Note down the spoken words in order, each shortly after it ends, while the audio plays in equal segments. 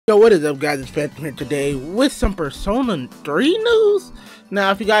Yo, what is up, guys? It's Phantom here today with some Persona 3 news.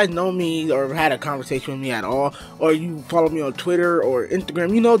 Now, if you guys know me or had a conversation with me at all, or you follow me on Twitter or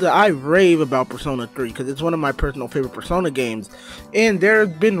Instagram, you know that I rave about Persona 3 because it's one of my personal favorite Persona games. And there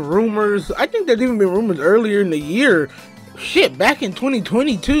have been rumors, I think there's even been rumors earlier in the year, shit, back in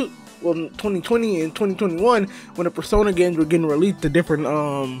 2022, well, 2020 and 2021, when the Persona games were getting released to different,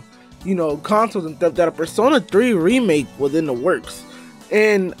 consoles and stuff, that a Persona 3 remake was in the works.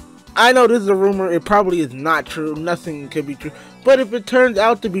 And I know this is a rumor, it probably is not true, nothing could be true, but if it turns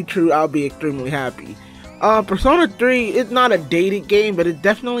out to be true, I'll be extremely happy. Persona 3 is not a dated game, but it's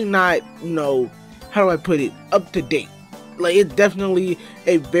definitely not, how do I put it, up to date. Like, it's definitely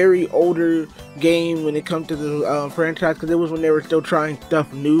a very older game when it comes to the franchise, because it was when they were still trying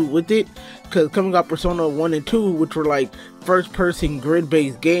stuff new with it. Because coming out Persona 1 and 2, which were like first person grid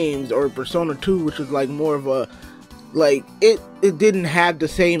based games, or Persona 2, which was like more of a, like, it didn't have the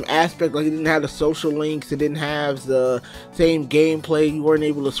same aspect, like it didn't have the social links, it didn't have the same gameplay, you weren't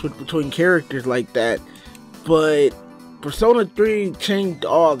able to switch between characters like that. But Persona 3 changed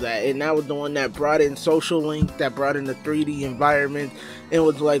all that, and that was the one that brought in social links, that brought in the 3D environment. It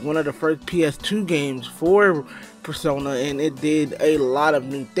was like one of the first PS2 games for Persona, and it did a lot of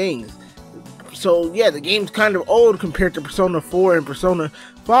new things. So yeah, the game's kind of old compared to Persona 4 and Persona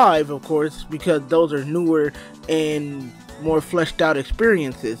 5, of course, because those are newer and more fleshed out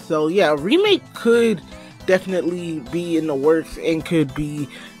experiences. So yeah, a remake could definitely be in the works and could be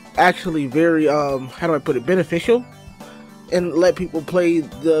actually very, how do I put it, beneficial, and let people play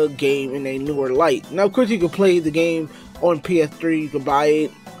the game in a newer light. Now, of course, you can play the game on PS3, you can buy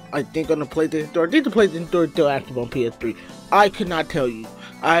it, I think, on the PlayStation Store. I think the PlayStation Store is still active on PS3. I could not tell you.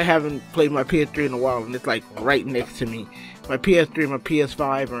 I haven't played my PS3 in a while, and it's like right next to me. My PS3 and my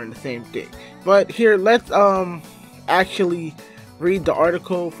PS5 are in the same thing. But here, let's actually read the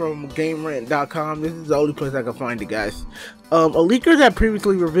article from GameRant.com. This is the only place I can find it, guys. A leaker that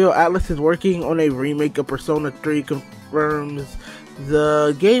previously revealed Atlus is working on a remake of Persona 3 confirms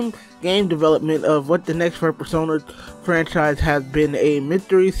the game development of what the next for Persona franchise has been a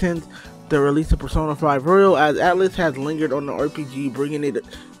mystery since the release of Persona 5 Royal, as Atlus has lingered on the RPG, bringing it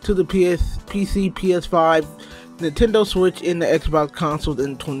to the PC, PS5, Nintendo Switch, and the Xbox consoles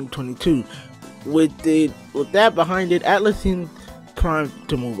in 2022. With that behind it, Atlus seems primed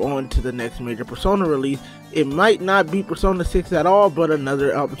to move on to the next major Persona release. It might not be Persona 6 at all, but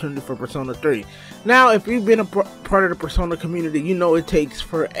another opportunity for Persona 3. Now, if you've been a part of the Persona community, you know it takes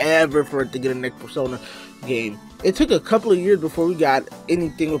forever for it to get a next Persona game. It took a couple of years before we got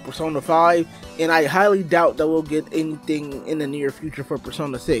anything with Persona 5, and I highly doubt that we'll get anything in the near future for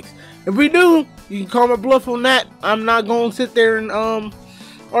Persona 6. If we do, you can call my bluff on that. I'm not going to sit there and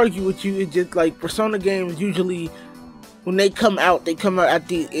argue with you. It's just like Persona games usually, when they come out at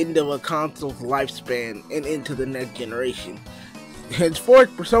the end of a console's lifespan and into the next generation.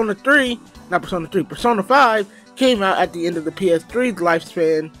 Henceforth, Persona 5 came out at the end of the PS3's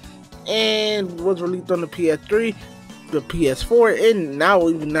lifespan and was released on the PS3, the PS4, and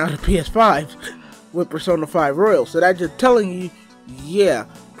even now the PS5 with Persona 5 Royal. So that's just telling you, yeah,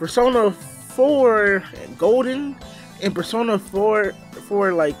 Persona 4 Golden and Persona 4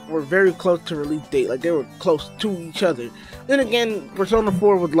 like were very close to release date, like they were close to each other. Then again, Persona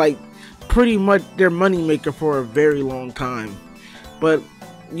 4 was like pretty much their moneymaker for a very long time. But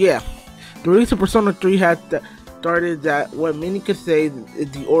yeah, the release of Persona 3 had started that what many could say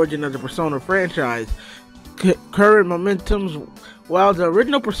is the origin of the Persona franchise. Current momentums, while the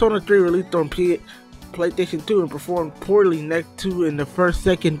original Persona 3 released on PlayStation 2 and performed poorly next to in the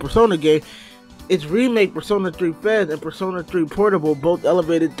second Persona game, its remake Persona 3 Fez and Persona 3 Portable both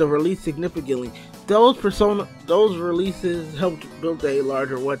elevated the release significantly. Those releases helped build a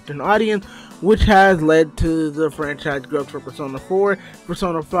larger Western audience, which has led to the franchise growth for Persona 4,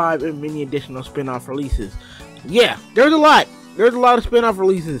 Persona 5, and many additional spin-off releases. Yeah, there's a lot of spin-off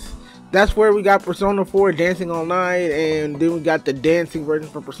releases. That's where we got Persona 4 Dancing All Night, and then we got the dancing version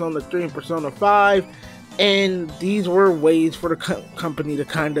for Persona 3 and Persona 5, and these were ways for the company to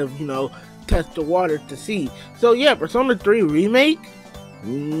kind of, test the water to see. So yeah, Persona 3 Remake,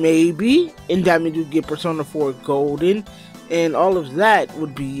 maybe, and that means you get Persona 4 Golden, and all of that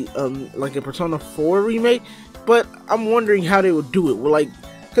would be like a Persona 4 remake. But I'm wondering how they would do it. Well, like,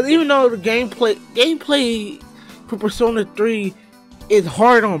 because even though the gameplay for Persona 3 is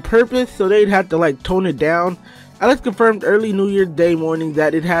hard on purpose, so they'd have to like tone it down. Alex confirmed early New Year's Day morning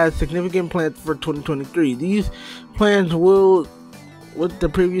that it has significant plans for 2023. These plans will, with the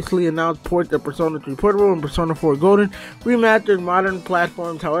previously announced ports of Persona 3 Portable and Persona 4 Golden, remastered modern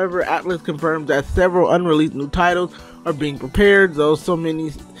platforms. However, Atlus confirmed that several unreleased new titles are being prepared, though so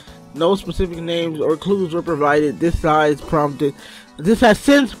many No specific names or clues were provided. This has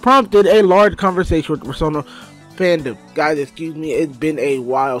since prompted a large conversation with Persona fandom. Guys, excuse me, it's been a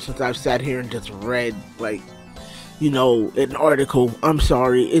while since I've sat here and just read, like, an article. I'm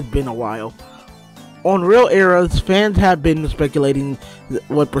sorry, it's been a while. On Real Eras, fans have been speculating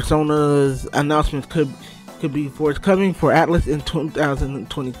what Persona's announcements could be forthcoming for Atlas in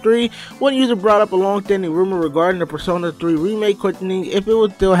 2023. One user brought up a long-standing rumor regarding the Persona 3 remake, questioning if it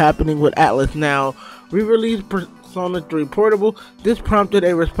was still happening with Atlas now re-released Persona 3 Portable. This prompted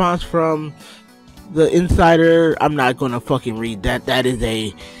a response from the insider. I'm not gonna fucking read that. That is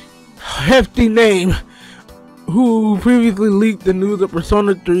a hefty name. Who previously leaked the news of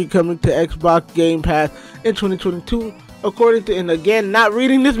Persona 3 coming to Xbox Game Pass in 2022. According to, and again, not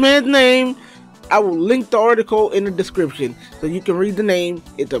reading this man's name, I will link the article in the description so you can read the name.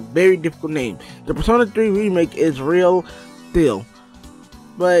 It's a very difficult name. The Persona 3 remake is real still.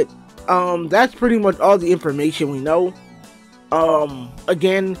 But that's pretty much all the information we know.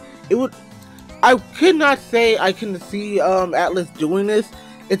 Again, I could not say I can see Atlas doing this.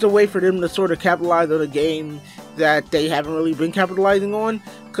 It's a way for them to sort of capitalize on a game that they haven't really been capitalizing on,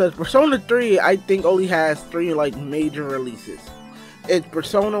 because Persona 3 I think only has 3 like major releases. It's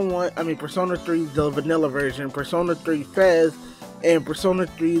Persona 3 the vanilla version, Persona 3 Fez, and Persona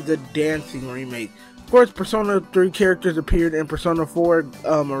 3 the dancing remake. Of course, Persona 3 characters appeared in Persona 4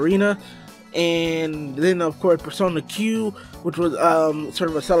 Arena, and then of course Persona Q, which was sort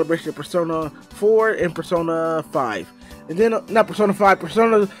of a celebration of Persona 4 and Persona 5. And then, not Persona 5,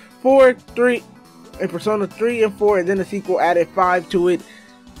 Persona 4, 3, and Persona 3 and 4, and then the sequel added 5 to it.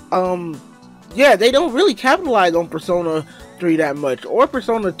 Yeah, they don't really capitalize on Persona 3 that much, or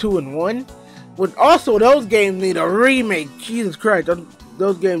Persona 2 and 1. But also, those games need a remake. Jesus Christ,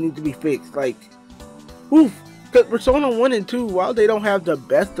 those games need to be fixed. Like, oof. Because Persona 1 and 2, while they don't have the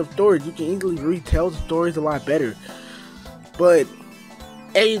best of stories, you can easily retell the stories a lot better. But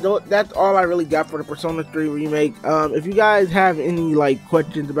hey, that's all I really got for the Persona 3 remake. If you guys have any like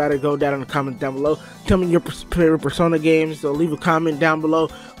questions about it, go down in the comments down below. Tell me your favorite Persona games. So leave a comment down below.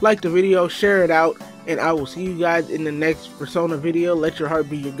 Like the video, share it out, and I will see you guys in the next Persona video. Let your heart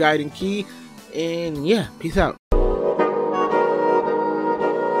be your guiding key. And yeah, peace out.